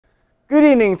Good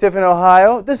evening, Tiffin,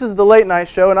 Ohio. This is the Late Night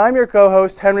Show, and I'm your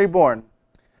co-host, Henry Bourne.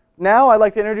 Now I'd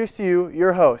like to introduce to you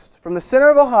your host, from the center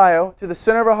of Ohio to the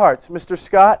center of our hearts, Mr.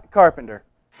 Scott Carpenter.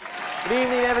 Good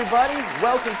evening, everybody.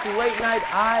 Welcome to Late Night.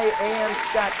 I am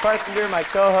Scott Carpenter, my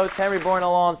co-host, Henry Bourne,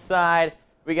 alongside.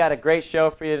 We got a great show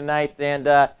for you tonight.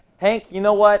 And Hank, you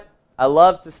know what? I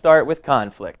love to start with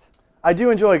conflict. I do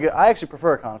enjoy I actually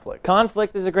prefer conflict.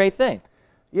 Conflict is a great thing.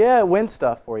 Yeah, it wins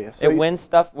stuff for you. So it wins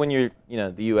stuff when you're,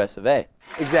 the U.S. of A.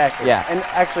 Exactly. Yeah. And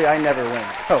actually, I never win.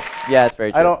 So yeah, it's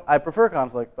very true. I prefer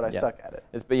conflict, but I suck at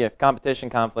it. But yeah, competition,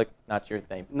 conflict, not your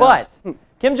thing. No. But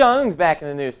Kim Jong-un's back in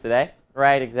the news today.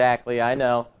 Right, exactly, I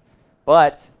know.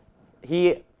 But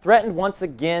he threatened once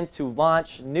again to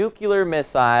launch nuclear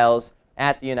missiles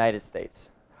at the United States.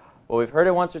 Well, we've heard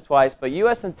it once or twice, but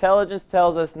U.S. intelligence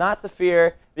tells us not to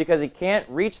fear because he can't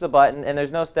reach the button and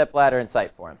there's no stepladder in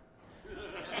sight for him.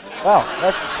 Wow,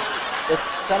 that's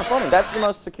kind of funny. That's the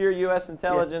most secure U.S.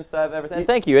 intelligence I've ever seen.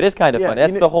 Thank you, it is kind of funny.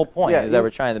 That's the whole point, is that we're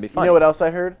trying to be funny. You know what else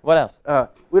I heard? What else?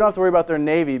 We don't have to worry about their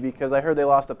Navy because I heard they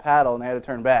lost a paddle and they had to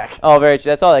turn back. Oh, very true.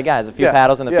 That's all they got is a few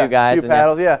paddles and a few guys. A few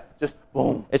paddles, just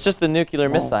boom. It's just the nuclear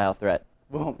missile threat.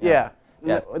 Boom,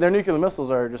 Their nuclear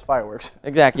missiles are just fireworks.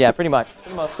 Exactly, yeah, pretty much. For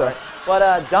the most part.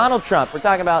 But Donald Trump, we're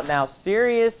talking about now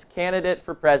serious candidate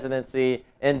for presidency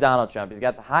in Donald Trump. He's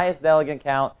got the highest delegate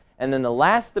count. And then the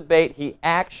last debate, he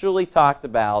actually talked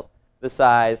about the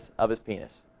size of his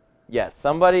penis. Yes,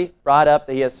 somebody brought up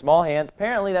that he has small hands.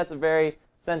 Apparently, that's a very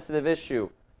sensitive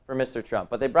issue for Mr. Trump.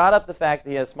 But they brought up the fact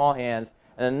that he has small hands.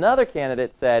 And another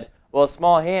candidate said, well,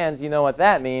 small hands, you know what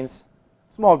that means.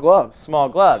 Small gloves. Small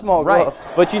gloves. Small gloves.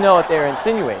 Right. But you know what they're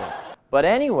insinuating. But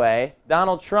anyway,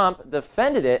 Donald Trump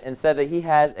defended it and said that he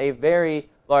has a very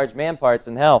large man parts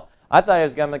in hell. I thought he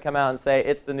was going to come out and say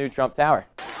it's the new Trump Tower.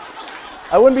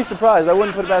 I wouldn't be surprised. I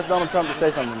wouldn't put it past Donald Trump to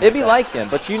say something. It'd be like him.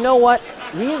 But you know what?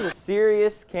 He is a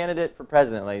serious candidate for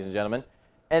president, ladies and gentlemen.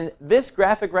 And this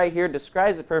graphic right here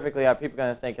describes it perfectly how people are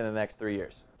going to think in the next 3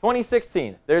 years.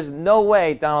 2016, there's no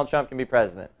way Donald Trump can be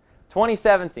president.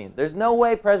 2017, there's no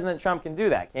way President Trump can do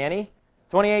that, can he?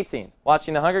 2018,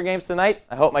 watching the Hunger Games tonight,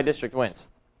 I hope my district wins.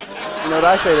 You know what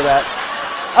I say to that?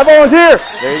 I volunteer!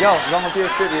 There you go, volunteer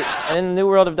tribute. And in the new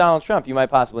world of Donald Trump, you might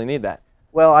possibly need that.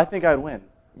 Well, I think I'd win.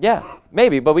 Yeah,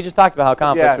 maybe, but we just talked about how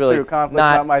conflict's really true. Conflict's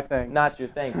not my thing. Not your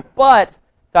thing. But,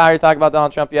 Tyler, you talked about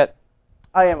Donald Trump yet?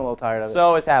 I am a little tired of it.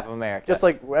 So is half of America. Just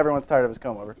like everyone's tired of his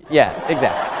comb-over. Yeah,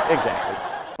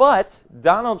 exactly. But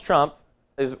Donald Trump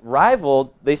is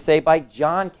rivaled, they say, by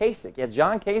John Kasich. Yeah,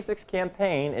 John Kasich's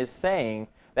campaign is saying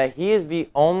that he is the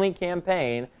only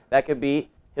campaign that could beat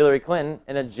Hillary Clinton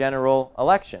in a general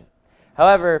election.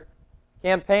 However,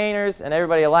 campaigners and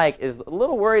everybody alike is a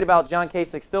little worried about John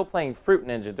Kasich still playing Fruit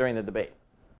Ninja during the debate.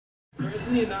 The President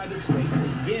of the United States,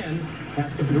 again,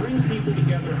 has to bring people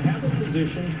together, have a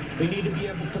position. They need to be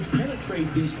able to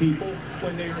penetrate these people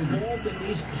when they are involved in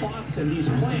these plots and these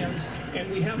plans,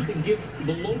 and we have to give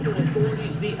the local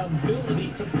authorities the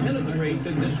ability to penetrate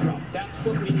and disrupt. That's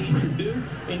what we need to do.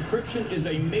 Encryption is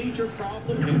a major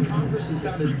problem, and Congress has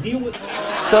got to deal with it.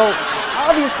 So,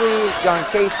 obviously, John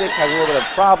Kasich has a little bit of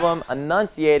a problem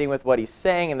enunciating with what he's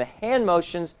saying, and the hand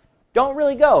motions don't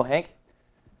really go, Hank.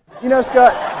 You know,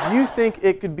 Scott, do you think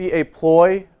it could be a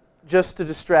ploy just to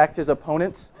distract his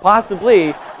opponents?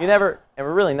 Possibly. And we're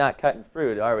really not cutting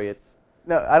fruit, are we?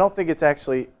 No, I don't think it's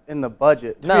actually in the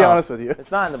budget, to be honest with you.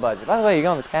 It's not in the budget. By the way, you're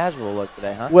going the casual look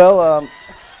today, huh? Well,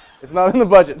 it's not in the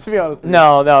budget, to be honest with you.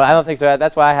 No, I don't think so.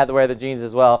 That's why I had to wear the jeans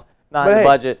as well. Not in the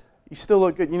budget. You still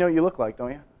look good. You know what you look like,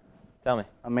 don't you? Tell me.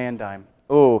 A man dime.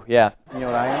 Ooh, yeah. You know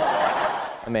what I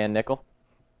am? A man nickel.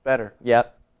 Better.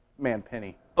 Yep. Man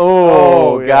penny.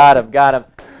 Oh, yeah. Got him.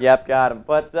 Yep, got him.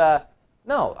 But,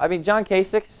 no, I mean, John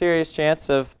Kasich, serious chance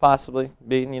of possibly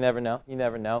beating. You never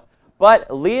know.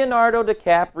 But Leonardo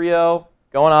DiCaprio,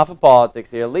 going off of politics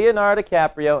here, Leonardo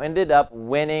DiCaprio ended up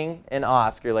winning an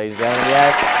Oscar, ladies and gentlemen.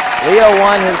 Yes, Leo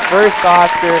won his first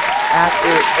Oscar after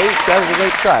 8 tries. It was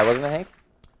his 8th try, wasn't it, Hank?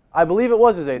 I believe it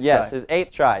was his 8th try. Yes, his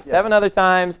 8th try. Yes. 7 other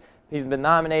times he's been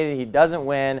nominated. He doesn't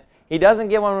win. He doesn't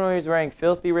get one when he's wearing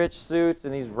filthy rich suits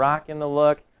and he's rocking the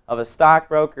look of a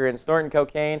stockbroker and snorting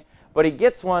cocaine. But he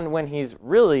gets one when he's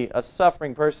really a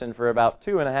suffering person for about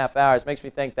 2.5 hours. Makes me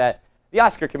think that the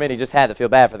Oscar committee just had to feel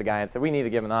bad for the guy and said, we need to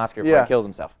give him an Oscar before he kills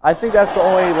himself. I think that's the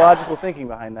only logical thinking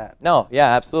behind that. No, yeah,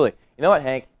 absolutely. You know what,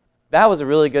 Hank? That was a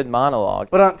really good monologue.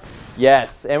 But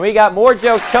yes, and we got more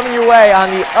jokes coming your way on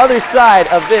the other side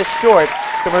of this short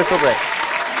commercial break.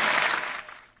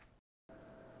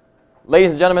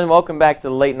 Ladies and gentlemen, welcome back to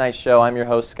the Late Night Show. I'm your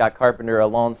host, Scott Carpenter,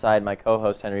 alongside my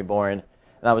co-host, Henry Bourne.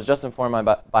 And I was just informed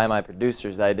by my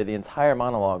producers that I did the entire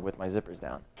monologue with my zippers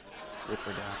down.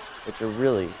 which will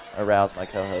really arouse my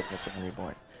co-host, Mr. Henry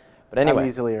Bourne. But anyway. I'm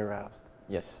easily aroused.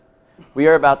 Yes. We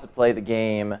are about to play the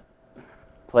game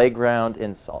Playground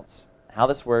Insults. How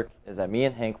this works is that me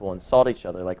and Hank will insult each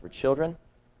other like we're children,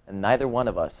 and neither one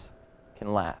of us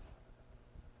can laugh.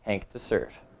 Hank to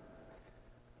serve.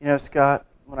 You know, Scott,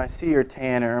 when I see your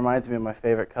tan, it reminds me of my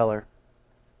favorite color,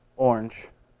 orange.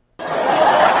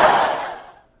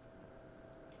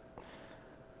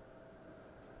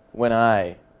 When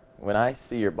I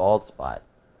see your bald spot,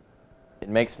 it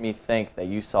makes me think that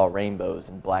you saw rainbows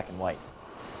in black and white.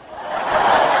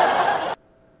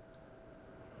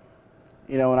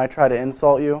 You know, when I try to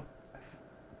insult you,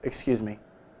 excuse me,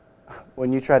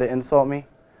 when you try to insult me,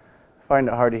 I find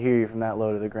it hard to hear you from that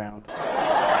low to the ground.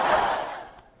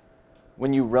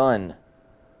 When you run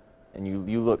and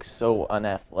you look so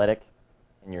unathletic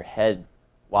and your head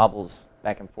wobbles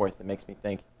back and forth, it makes me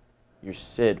think you're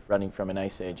Sid running from an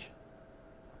ice age.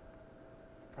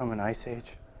 From an ice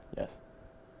age? Yes.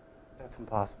 That's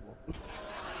impossible.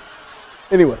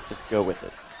 Anyway. Just go with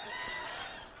it.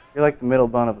 You're like the middle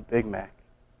bun of a Big Mac.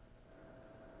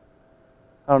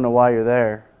 I don't know why you're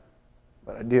there,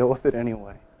 but I deal with it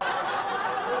anyway.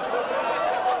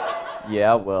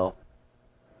 Yeah, well,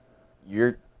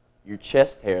 your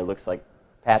chest hair looks like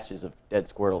patches of dead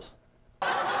squirrels.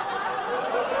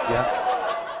 Yeah.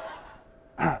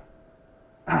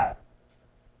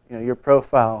 You know, your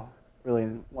profile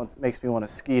really makes me want to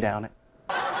ski down it.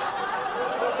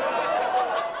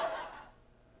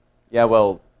 Yeah,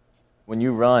 well, when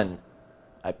you run,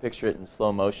 I picture it in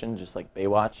slow motion, just like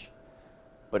Baywatch.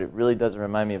 But it really doesn't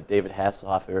remind me of David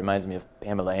Hasselhoff. It reminds me of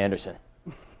Pamela Anderson.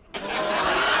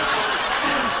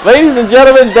 Ladies and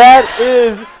gentlemen, that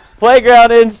is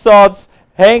Playground Insults.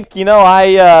 Hank,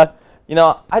 I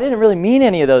didn't really mean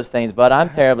any of those things, but I'm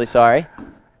terribly sorry.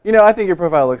 You know, I think your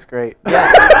profile looks great.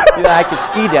 Yeah, I could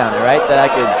ski down it, right? That I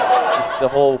could, just the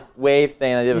whole wave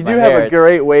thing I did with my hair. You do have a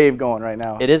great wave going right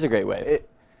now. It is a great wave.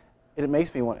 It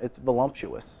makes me want, it's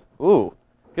voluptuous. Ooh,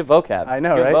 good vocab. I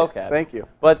know, good right? Vocab. Thank you.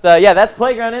 But yeah, that's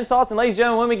Playground Insults. And ladies and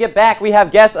gentlemen, when we get back, we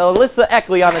have guest Alyssa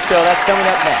Eckley on the show. That's coming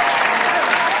up next.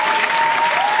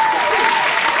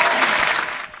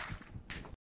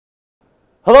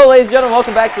 Hello, ladies and gentlemen.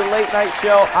 Welcome back to the Late Night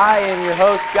Show. I am your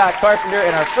host, Scott Carpenter,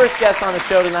 and our first guest on the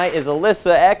show tonight is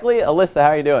Alyssa Eckley. Alyssa, how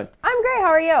are you doing? I'm great. How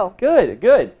are you? Good,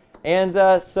 good. And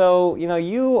so,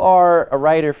 you are a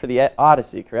writer for the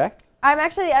Odyssey, correct? I'm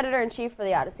actually the editor-in-chief for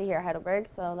the Odyssey here at Heidelberg,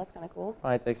 so that's kind of cool.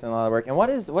 Probably takes in a lot of work. And what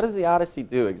does the Odyssey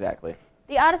do exactly?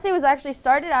 The Odyssey was actually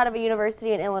started out of a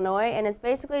university in Illinois, and it's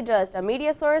basically just a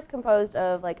media source composed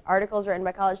of articles written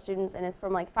by college students, and it's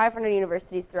from 500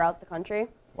 universities throughout the country.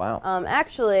 Wow.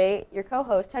 Actually, your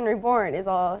co-host, Henry Bourne, is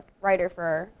a writer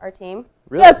for our team.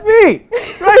 Really? That's me!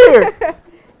 Right here!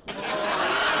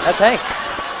 That's Hank.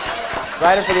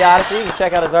 Writer for the Odyssey. You can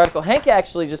check out his article. Hank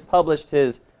actually just published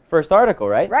his first article,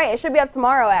 right? Right. It should be up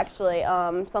tomorrow, actually.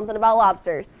 Something about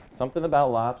lobsters. Something about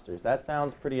lobsters. That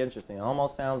sounds pretty interesting. It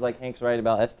almost sounds like Hank's right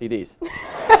about STDs.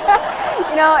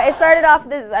 It started off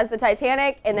as the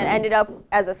Titanic and then ended up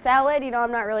as a salad.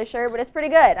 I'm not really sure, but it's pretty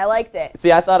good. I liked it.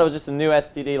 See, I thought it was just a new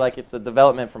STD, like it's the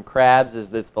development from crabs,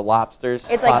 it's the lobsters.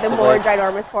 It's like the more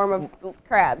ginormous form of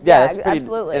crabs. Yeah, that's pretty,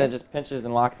 absolutely. And it just pinches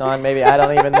and locks on, maybe. I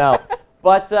don't even know.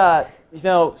 But,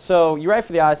 so you write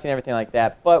for the Odyssey and everything like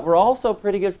that, but we're also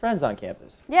pretty good friends on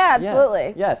campus. Yeah,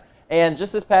 absolutely. Yes. And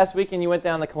just this past weekend, you went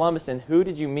down to Columbus, and who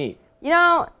did you meet?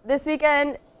 This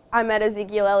weekend, I met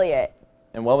Ezekiel Elliott.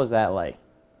 And what was that like?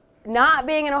 Not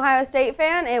being an Ohio State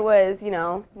fan, it was,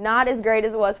 not as great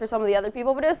as it was for some of the other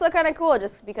people, but it was still kind of cool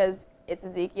just because it's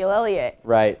Ezekiel Elliott.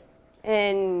 Right.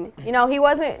 And, he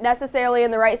wasn't necessarily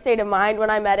in the right state of mind when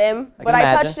I met him, but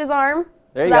I touched his arm.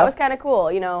 There so you that go. was kind of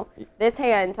cool, This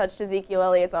hand touched Ezekiel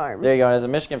Elliott's arm. There you go. And as a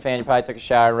Michigan fan, you probably took a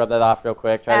shower and rubbed that off real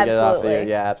quick. Try to get it off of you.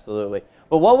 Yeah, absolutely.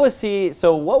 But what was he?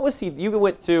 You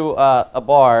went to a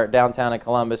bar downtown in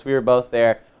Columbus. We were both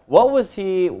there. What was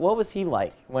he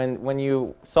like when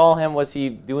you saw him? Was he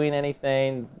doing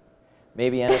anything?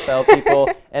 Maybe NFL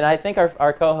people. And I think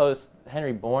our co-host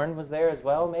Henry Bourne was there as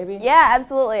well. Maybe. Yeah,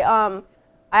 absolutely. I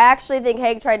actually think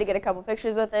Hank tried to get a couple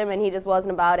pictures with him, and he just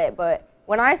wasn't about it. But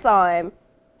when I saw him,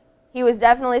 he was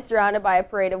definitely surrounded by a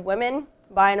parade of women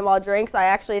buying him all drinks. I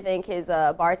actually think his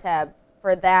bar tab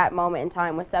for that moment in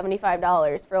time was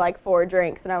 $75 for 4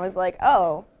 drinks, and I was like,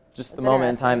 oh. Just the moment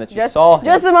in time that you saw him.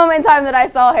 Just the moment in time that I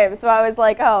saw him. So I was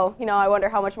like, oh, I wonder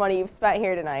how much money you've spent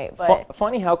here tonight. But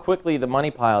funny how quickly the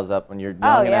money piles up when you're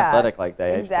young and athletic like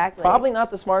that. Exactly. It's probably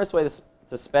not the smartest way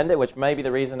to spend it, which may be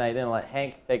the reason I didn't let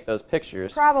Hank take those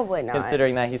pictures. Probably not.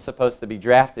 Considering that he's supposed to be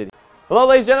drafted. Hello,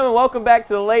 ladies and gentlemen. Welcome back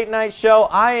to the Late Night Show.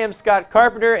 I am Scott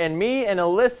Carpenter, and me and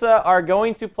Alyssa are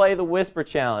going to play the Whisper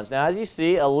Challenge. Now, as you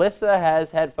see, Alyssa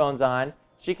has headphones on.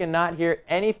 She cannot hear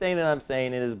anything that I'm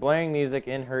saying. It is blaring music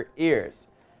in her ears.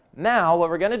 Now, what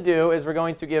we're going to do is we're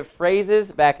going to give phrases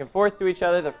back and forth to each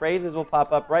other. The phrases will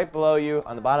pop up right below you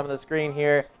on the bottom of the screen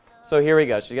here. So here we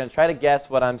go. She's going to try to guess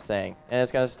what I'm saying, and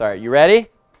it's going to start. You ready?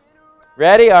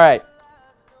 Ready? All right.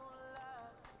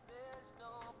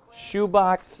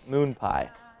 Shoebox moon pie.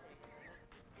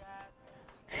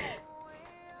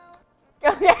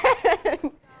 Okay.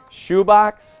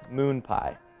 Shoebox moon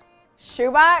pie.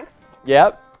 Shoebox?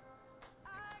 Yep.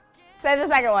 Say the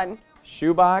second one.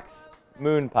 Shoebox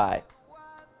moon pie.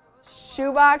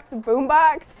 Shoebox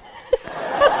boombox?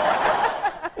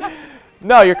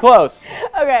 No, you're close.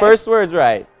 Okay. First word's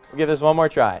right. We'll give this one more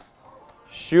try.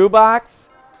 Shoebox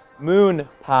moon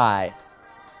pie.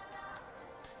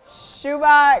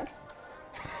 Shoebox.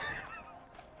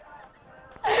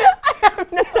 I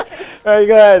have no idea. All right,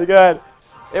 good, good.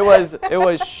 It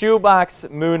was shoebox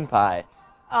moon pie.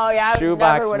 Oh yeah, I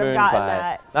Shoebox never would have moon gotten pie.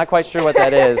 that. Not quite sure what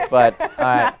that is, but all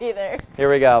right. Not either. Here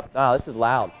we go. Oh, this is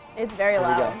loud. It's very Here we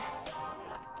loud. go.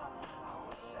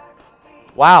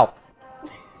 Wow.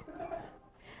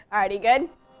 Alrighty, good.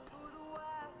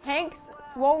 Hank's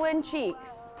swollen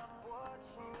cheeks.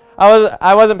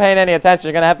 I wasn't paying any attention.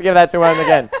 You're gonna have to give that to him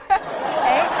again.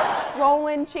 Hank's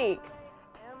swollen cheeks.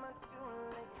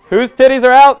 Whose titties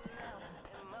are out?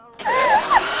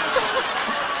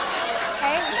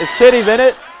 Hank's. Is titties in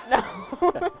it? No.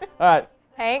 All right.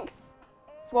 Hank's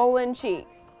swollen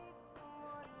cheeks.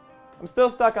 I'm still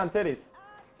stuck on titties.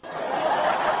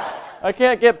 I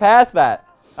can't get past that.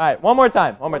 All right, one more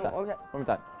time. One more time. Okay. One more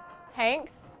time.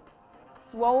 Hank's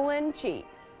swollen cheeks.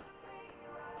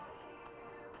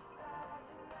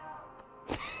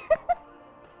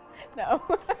 No.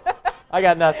 I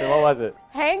got nothing. What was it?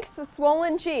 Hank's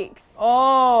swollen cheeks.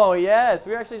 Oh, yes.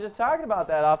 We were actually just talking about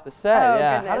that off the set. Oh,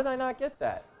 yeah. goodness. How did I not get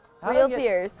that? Real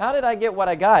tears. How did I get what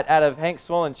I got out of Hank's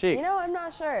swollen cheeks? You know, I'm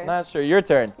not sure. Not sure. Your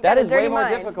turn. You That got a is way dirty more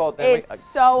mind. difficult than It's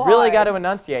so really hard. got to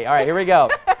enunciate. All right, here we go.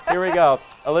 Here we go.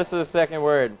 Alyssa's second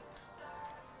word.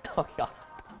 Oh, God.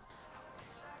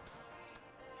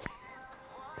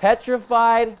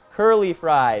 Petrified curly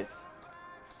fries.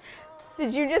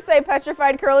 Did you just say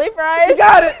petrified curly fries? You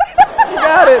got it. You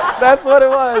got it. That's what it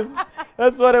was.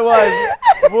 That's what it was.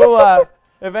 We'll,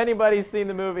 if anybody's seen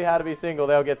the movie How to Be Single,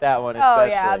 they'll get that one especially. Oh,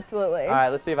 yeah, absolutely. All right,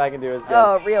 let's see if I can do as good.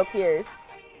 Oh, real tears.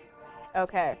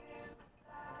 Okay.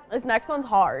 This next one's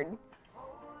hard.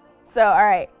 So, all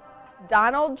right.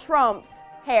 Donald Trump's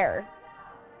hair.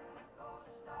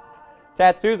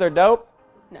 Tattoos are dope.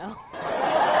 No.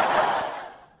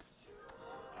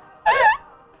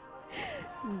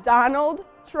 Donald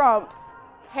Trump's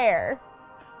hair.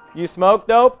 You smoke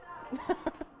dope?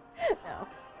 No.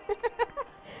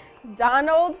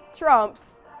 Donald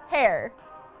Trump's hair.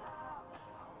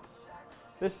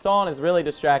 This song is really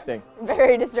distracting.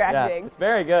 Very Yeah, distracting. it's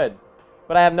very good.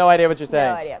 But I have no idea what you're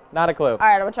saying. No idea. Not a clue. All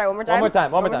right, I'm going to try one more time. One more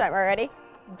time, one more time. All right, ready?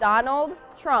 Donald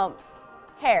Trump's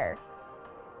hair.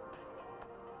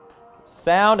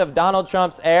 Sound of Donald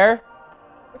Trump's air.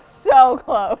 So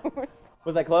close.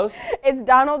 Was that close? It's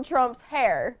Donald Trump's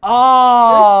hair.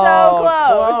 Oh, so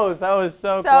close. That was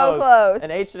so So close. An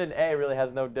H and an A really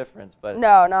has no difference. But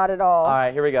No, not at all. all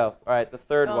right, here we go. All right, the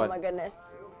third Oh one. my goodness.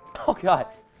 Oh God.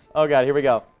 Oh God. Here we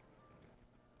go.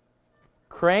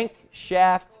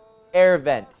 Crankshaft air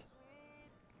vent.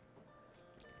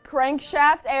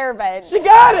 Crankshaft air vent. She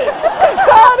got it. She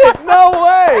got it. No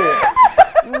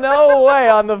way. No way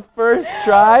on the first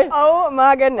try. Oh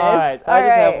my goodness. All right, so I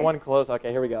just have one close.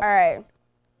 Okay, here we go. All right.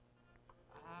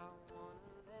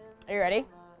 Are you ready?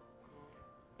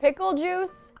 Pickle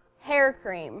juice, hair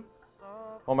cream.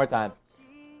 One more time.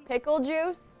 Pickle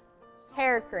juice,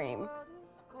 hair cream.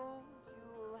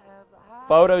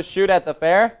 Photo shoot at the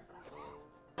fair.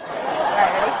 All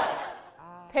right,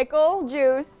 ready? Pickle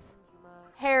juice,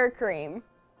 hair cream.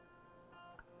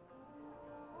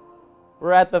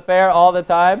 We're at the fair all the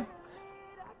time.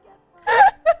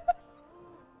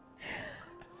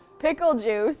 Pickle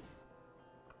juice,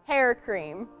 hair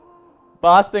cream.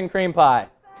 Boston cream pie.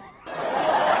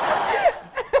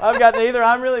 I've got neither.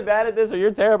 I'm really bad at this, or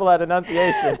you're terrible at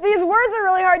enunciation. These words are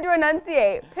really hard to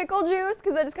enunciate. Pickle juice,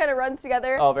 because it just kind of runs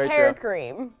together. Oh, very hair true.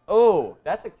 cream. Oh,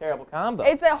 that's a terrible combo.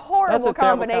 It's a horrible That's a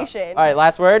terrible combination. All right,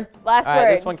 last word. Last All right,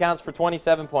 word. this one counts for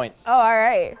 27 points. Oh, all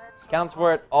right. Counts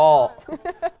for it all.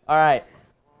 All right.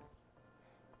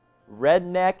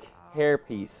 Redneck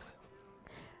hairpiece.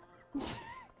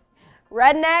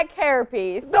 redneck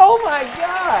hairpiece. Oh my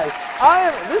gosh!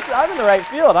 I'm in the right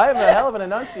field. I am a hell of an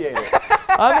enunciator.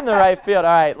 I'm in the right field.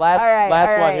 All right, last all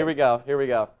one. right. Here we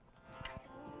go.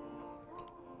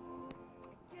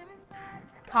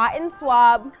 Cotton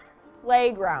swab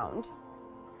playground.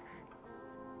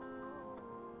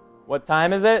 What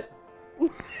time is it?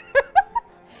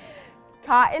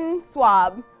 Cotton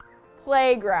swab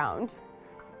playground.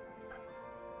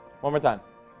 One more time.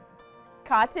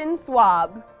 Cotton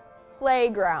swab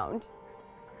playground.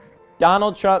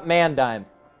 Donald Trump man dime.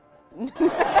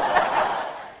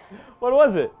 What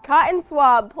was it? Cotton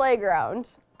swab playground.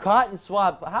 Cotton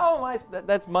swab. How am I?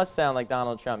 That must sound like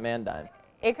Donald Trump man dime.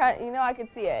 It kind, you know, I could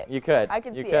see it. You could. I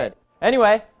could you see could. it.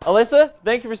 Anyway, Alyssa,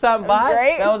 thank you for stopping That was by.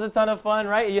 great. That was a ton of fun,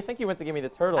 right? You think you went to give me the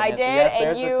turtle I answer. did, Yes, and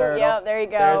there's you, the turtle. yep, there you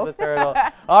go. There's the turtle.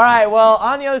 All right, well,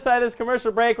 on the other side of this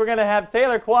commercial break, we're going to have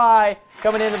Taylor Kwai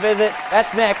coming in to visit.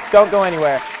 That's next. Don't go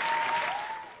anywhere.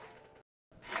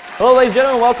 Hello, ladies and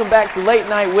gentlemen. Welcome back to Late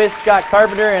Night with Scott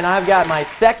Carpenter, and I've got my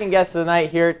second guest of the night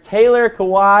here, Taylor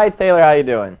Kwai. Taylor, how you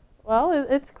doing? Well,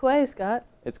 it's Quay, Scott.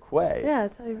 It's Quay. Yeah,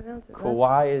 that's how you pronounce it. right?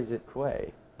 Why is it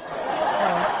Quay?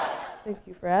 Thank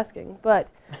you for asking. But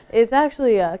it's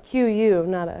actually a QU,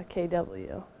 not a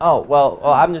KW. Oh, well,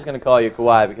 I'm just going to call you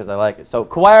Kawhi because I like it. So,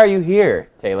 why are you here,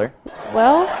 Taylor?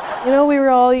 Well, you know, we were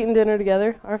all eating dinner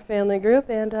together, our family group,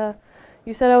 and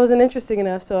you said I wasn't interesting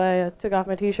enough, so I took off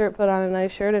my T-shirt, put on a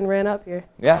nice shirt, and ran up here.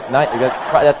 Yeah,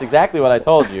 that's exactly what I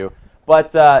told you.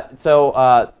 But,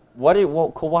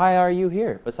 why are you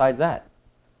here besides that?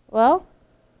 Well,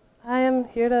 I am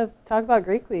here to talk about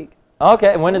Greek Week.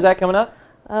 Okay, and when is that coming up?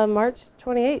 March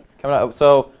 28th. Coming up.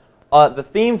 So, the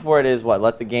theme for it is what?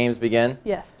 Let the games begin?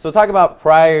 Yes. So talk about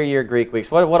prior year Greek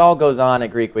Weeks. What all goes on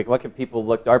at Greek Week? What can people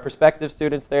look to? Are prospective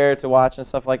students there to watch and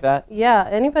stuff like that? Yeah,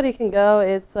 anybody can go.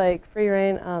 It's like free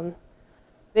reign.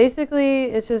 Basically,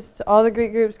 it's just all the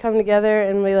Greek groups come together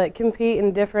and we like compete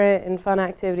in different and fun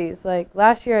activities. Like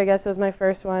last year, I guess it was my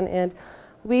first one, and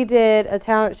we did a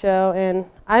talent show. And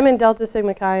I'm in Delta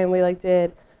Sigma Chi, and we like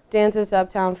did dances to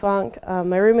Uptown Funk.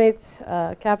 My roommates,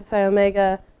 Kappa Psi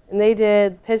Omega, and they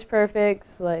did Pitch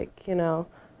Perfects, like, you know,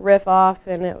 riff off,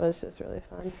 and it was just really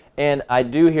fun. And I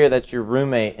do hear that your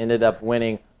roommate ended up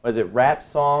winning, was it Rap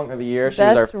Song of the Year? She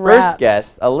was our Best Rap. first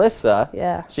guest, Alyssa.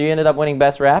 Yeah. She ended up winning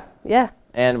Best Rap? Yeah.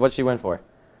 And what'd she win for?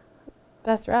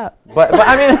 Best rap. But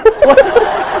I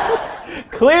mean,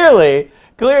 clearly,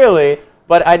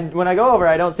 but when I go over,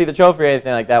 I don't see the trophy or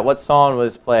anything like that. What song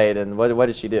was played, and what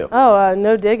did she do? Oh,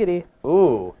 No Diggity.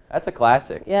 Ooh, that's a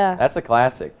classic. Yeah. That's a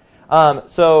classic.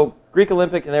 So Greek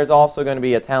Olympic, and there's also going to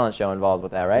be a talent show involved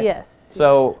with that, right? Yes.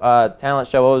 So talent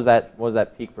show, what was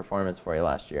that peak performance for you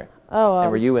last year? Oh,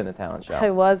 And were you in the talent show? I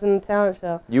was in the talent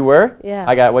show. You were?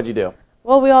 Yeah. What'd you do?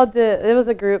 Well, we all did. It was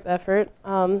a group effort.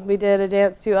 We did a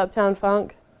dance to Uptown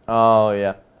Funk. Oh,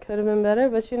 yeah. Could have been better,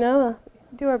 but you know,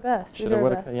 we do our best. We do Shoulda, our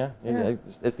woulda, best. yeah.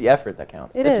 It's the effort that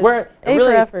counts. It it's is. Where A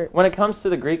really, for effort. When it comes to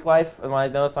the Greek life, and what I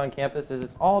notice on campus is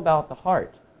it's all about the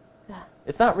heart. Yeah.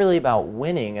 It's not really about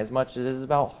winning as much as it is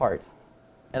about heart.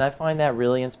 And I find that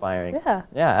really inspiring. Yeah.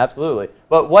 Yeah, absolutely.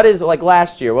 But what is, like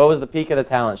last year, what was the peak of the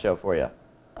talent show for you?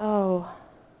 Oh.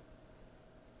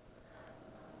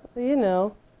 Well, you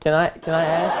know. Can I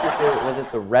ask if was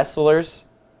it the wrestlers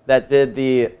that did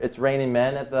the It's Raining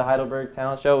Men at the Heidelberg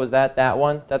Talent Show? Was that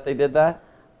one that they did that?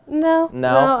 No.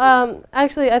 No?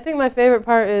 Actually, I think my favorite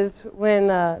part is when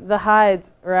the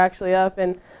Hydes were actually up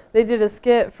and they did a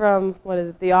skit from, what is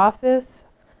it, The Office?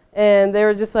 And they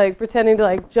were just like pretending to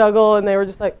like juggle, and they were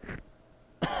just like,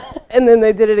 and then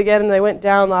they did it again, and they went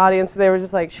down the audience, so they were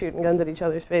just like shooting guns at each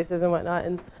other's faces and whatnot.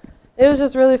 And it was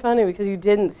just really funny because you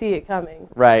didn't see it coming.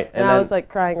 Right. And I was like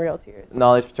crying real tears. And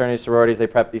all these fraternity sororities, they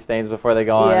prep these things before they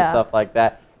go on and Yeah. stuff like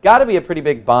that. Got to be a pretty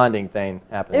big bonding thing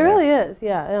happening. It there. really is,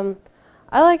 yeah.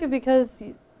 I like it because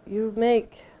you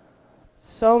make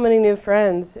so many new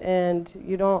friends, and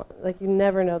you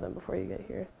never know them before you get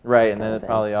here. Right, and then kind of it's thing.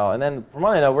 probably all. And then from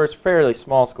what I know, we're a fairly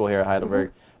small school here at Heidelberg.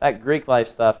 Mm-hmm. That Greek life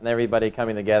stuff and everybody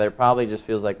coming together probably just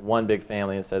feels like one big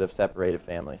family instead of separated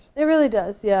families. It really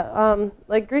does, yeah.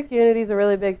 Like Greek unity is a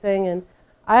really big thing, and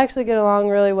I actually get along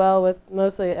really well with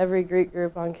mostly every Greek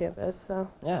group on campus. So.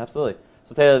 Yeah, absolutely.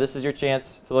 So Taylor, this is your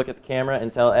chance to look at the camera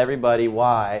and tell everybody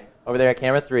why, over there at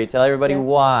camera 3, tell everybody Yeah.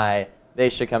 why they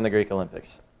should come to Greek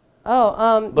Olympics.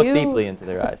 Oh, Look deeply into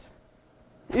their eyes.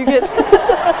 You get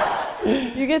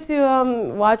you get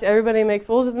to watch everybody make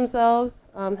fools of themselves,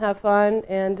 have fun,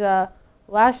 and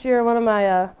last year one of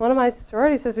my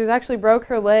sorority sisters actually broke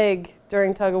her leg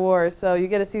during tug of war, so you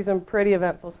get to see some pretty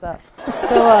eventful stuff.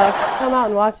 So come out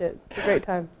and watch it. It's a great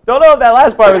time. Don't know if that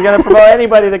last part was going to promote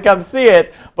anybody to come see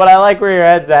it, but I like where your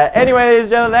head's at. Anyway, ladies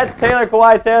and gentlemen, that's Taylor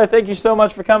Kawhi. Taylor, thank you so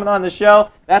much for coming on the show.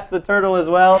 That's the Turtle as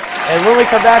well. And when we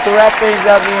come back, we'll wrap things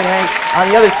up, me and Hank, on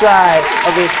the other side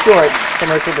of this short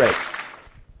commercial break.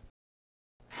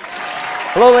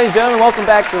 Hello, ladies and gentlemen. Welcome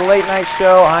back to the Late Night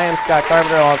Show. I am Scott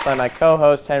Carpenter alongside my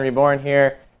co-host, Henry Bourne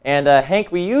here. And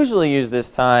Hank, we usually use this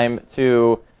time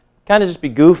to kind of just be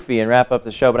goofy and wrap up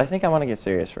the show, but I think I want to get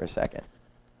serious for a second.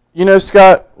 You know,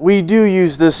 Scott, we do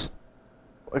use this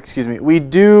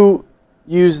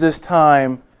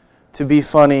time to be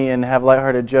funny and have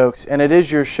lighthearted jokes, and it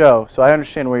is your show, so I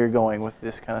understand where you're going with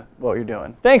this kind of what you're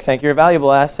doing. Thanks, Hank. You're a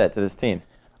valuable asset to this team.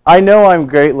 I know I'm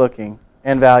great looking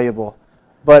and valuable,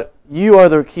 but you are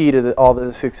the key to all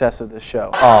the success of this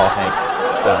show. Oh, Hank.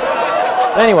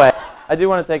 So, anyway, I do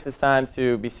want to take this time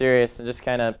to be serious and just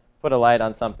kind of put a light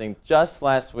on something. Just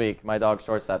last week, my dog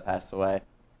Shortstop passed away.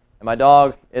 And my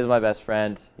dog is my best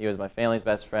friend. He was my family's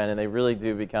best friend, and they really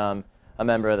do become a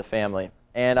member of the family.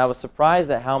 And I was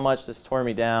surprised at how much this tore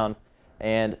me down.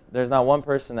 And there's not one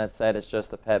person that said it's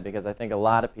just a pet, because I think a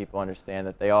lot of people understand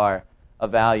that they are a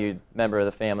valued member of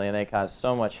the family, and they cause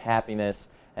so much happiness,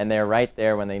 and they're right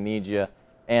there when they need you.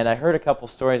 And I heard a couple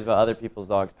stories about other people's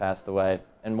dogs passed away.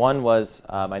 And one was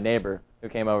my neighbor who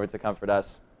came over to comfort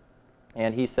us.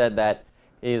 And he said that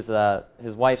his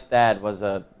wife's dad was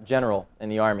a general in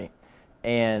the Army.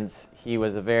 And he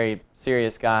was a very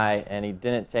serious guy, and he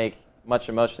didn't take much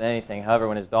emotion to anything. However,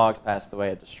 when his dogs passed away,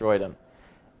 it destroyed him.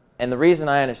 And the reason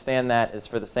I understand that is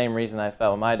for the same reason I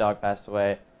felt when my dog passed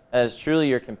away. That is truly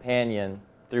your companion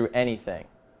through anything.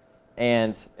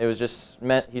 And it was just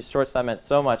Shortstop meant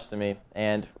so much to me.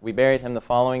 And we buried him the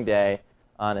following day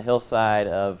on a hillside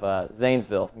of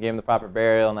Zanesville. Gave him the proper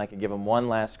burial, and I could give him one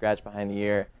last scratch behind the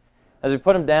ear. As we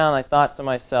put him down, I thought to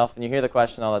myself, and you hear the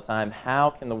question all the time, how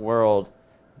can the world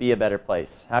be a better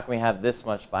place? How can we have this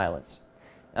much violence?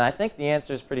 And I think the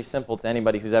answer is pretty simple to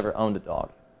anybody who's ever owned a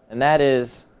dog. And that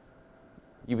is,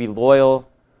 you be loyal,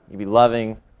 you be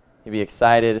loving, you be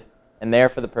excited, and there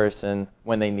for the person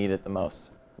when they need it the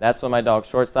most. That's what my dog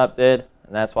Shortstop did,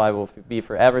 and that's why I will be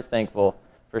forever thankful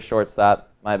for Shortstop,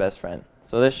 my best friend.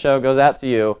 So this show goes out to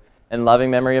you in loving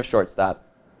memory of Shortstop.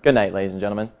 Good night, ladies and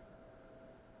gentlemen.